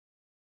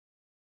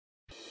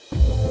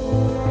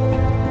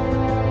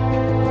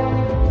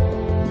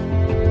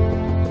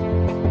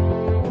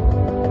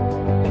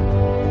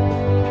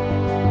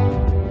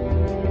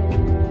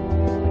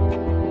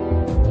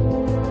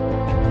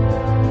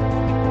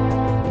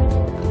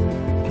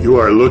You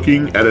are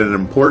looking at an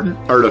important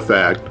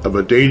artifact of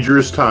a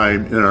dangerous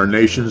time in our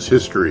nation's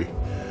history.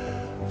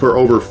 For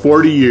over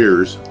 40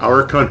 years,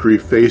 our country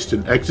faced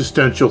an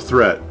existential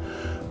threat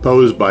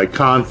posed by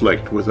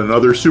conflict with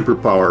another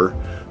superpower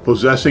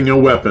possessing a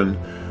weapon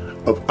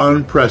of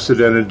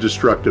unprecedented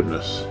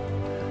destructiveness.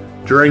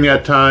 During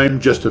that time,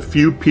 just a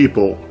few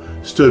people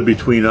stood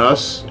between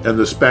us and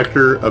the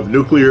specter of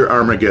nuclear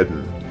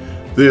Armageddon.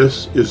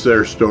 This is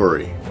their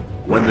story.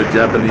 When the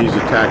Japanese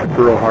attacked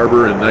Pearl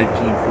Harbor in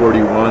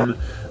 1941,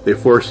 they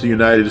forced the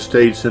United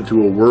States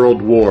into a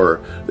world war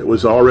that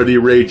was already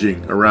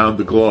raging around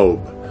the globe.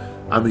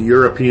 On the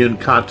European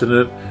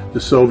continent,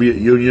 the Soviet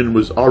Union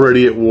was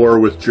already at war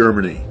with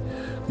Germany.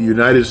 The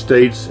United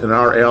States and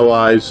our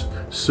allies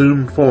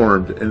soon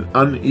formed an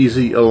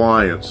uneasy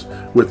alliance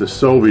with the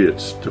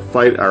Soviets to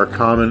fight our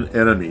common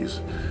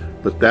enemies.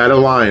 But that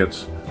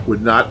alliance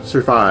would not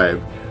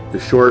survive the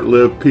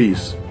short-lived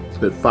peace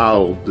that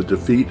followed the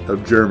defeat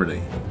of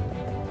Germany.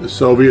 The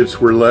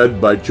Soviets were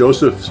led by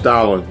Joseph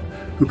Stalin,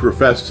 who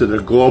professed that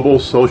a global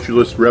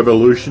socialist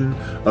revolution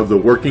of the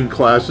working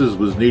classes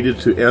was needed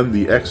to end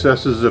the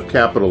excesses of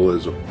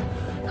capitalism.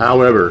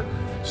 However,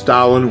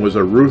 Stalin was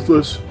a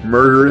ruthless,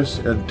 murderous,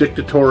 and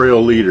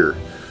dictatorial leader.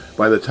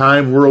 By the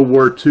time World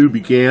War II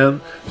began,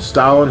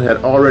 Stalin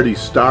had already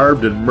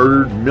starved and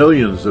murdered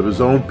millions of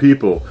his own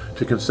people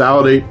to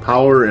consolidate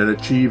power and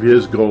achieve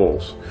his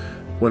goals.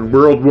 When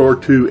World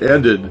War II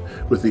ended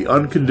with the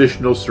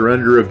unconditional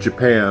surrender of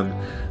Japan,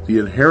 the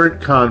inherent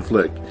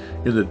conflict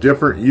in the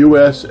different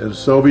U.S. and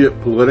Soviet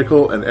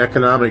political and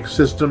economic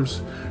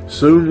systems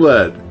soon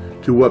led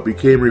to what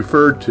became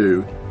referred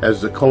to as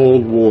the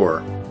Cold War.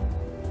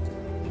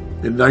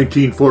 In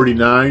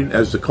 1949,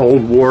 as the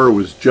Cold War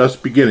was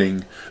just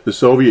beginning, the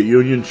Soviet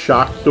Union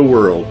shocked the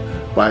world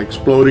by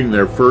exploding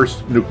their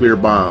first nuclear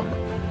bomb.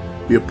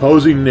 The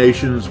opposing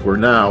nations were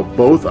now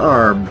both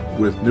armed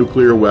with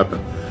nuclear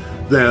weapons.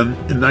 Then,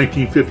 in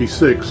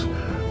 1956,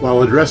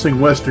 while addressing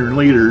Western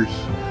leaders,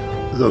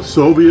 the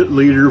Soviet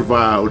leader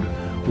vowed,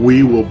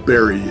 "We will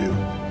bury you."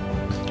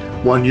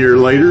 1 year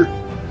later,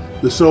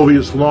 the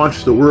Soviets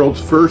launched the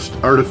world's first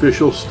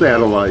artificial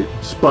satellite,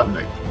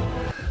 Sputnik.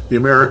 The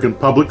American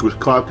public was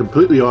caught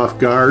completely off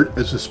guard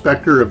as the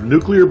specter of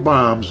nuclear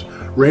bombs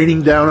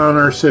raining down on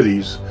our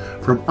cities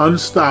from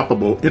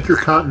unstoppable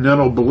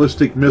intercontinental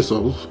ballistic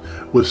missiles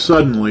was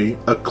suddenly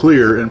a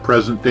clear and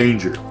present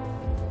danger.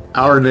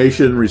 Our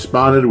nation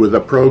responded with a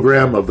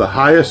program of the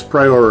highest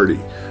priority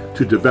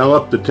to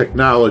develop the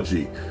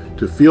technology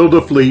to field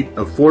a fleet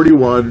of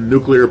 41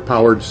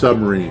 nuclear-powered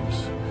submarines.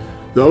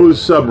 Those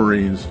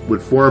submarines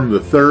would form the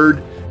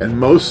third and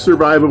most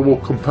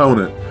survivable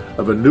component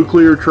of a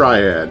nuclear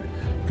triad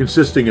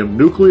consisting of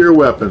nuclear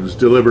weapons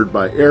delivered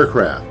by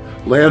aircraft,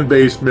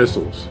 land-based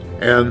missiles,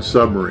 and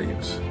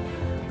submarines.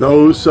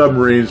 Those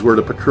submarines were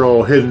to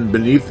patrol hidden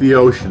beneath the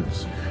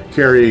oceans,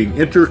 carrying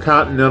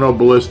intercontinental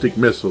ballistic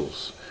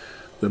missiles.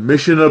 The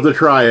mission of the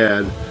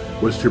triad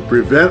was to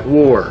prevent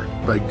war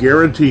by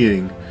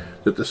guaranteeing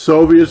that the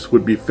Soviets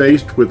would be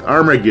faced with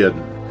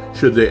Armageddon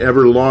should they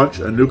ever launch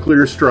a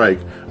nuclear strike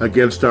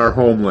against our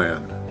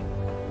homeland.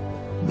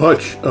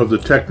 Much of the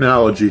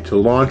technology to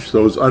launch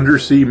those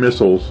undersea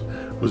missiles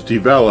was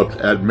developed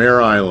at Mare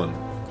Island,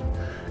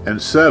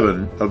 and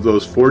 7 of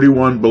those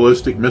 41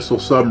 ballistic missile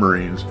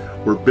submarines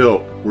were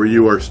built where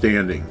you are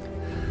standing.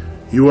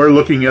 You are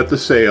looking at the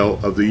sail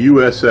of the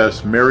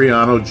USS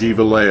MARIANO G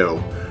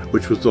VALLEJO,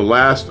 which was the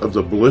last of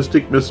the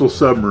ballistic missile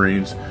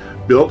submarines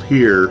built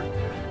here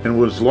and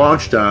was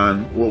launched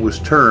on what was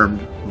termed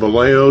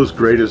Vallejo's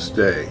greatest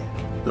day.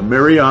 The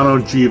Mariano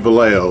G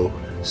Vallejo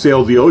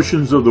sailed the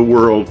oceans of the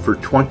world for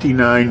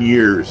 29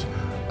 years,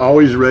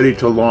 always ready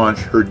to launch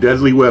her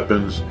deadly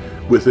weapons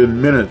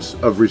within minutes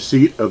of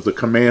receipt of the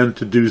command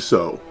to do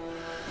so.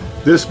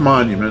 This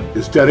monument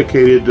is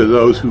dedicated to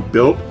those who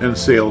built and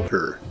sailed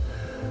her.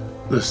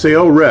 The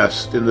sail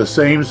rests in the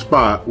same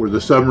spot where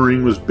the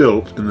submarine was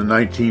built in the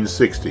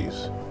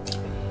 1960s.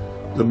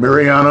 The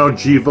Mariano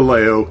G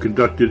Vallejo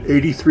conducted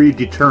 83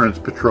 deterrence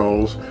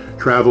patrols,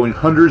 traveling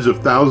hundreds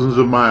of thousands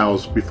of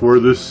miles before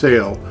this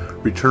sail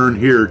returned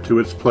here to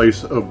its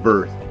place of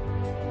birth.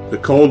 The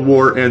Cold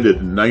War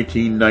ended in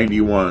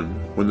 1991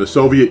 when the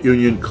Soviet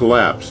Union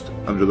collapsed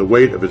under the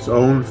weight of its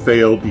own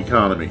failed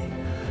economy.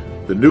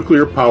 The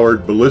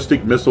nuclear-powered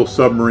ballistic missile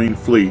submarine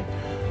fleet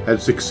had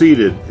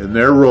succeeded in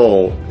their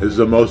role as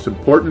the most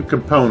important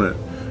component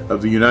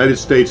of the United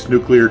States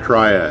nuclear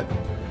triad.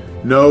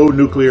 No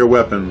nuclear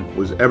weapon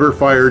was ever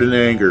fired in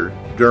anger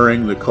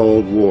during the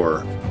Cold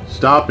War.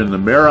 Stop in the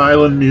Mare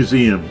Island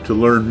Museum to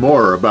learn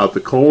more about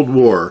the Cold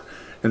War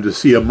and to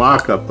see a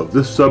mock-up of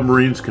this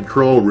submarine's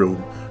control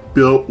room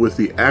built with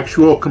the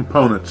actual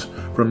components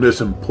from this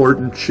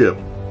important ship.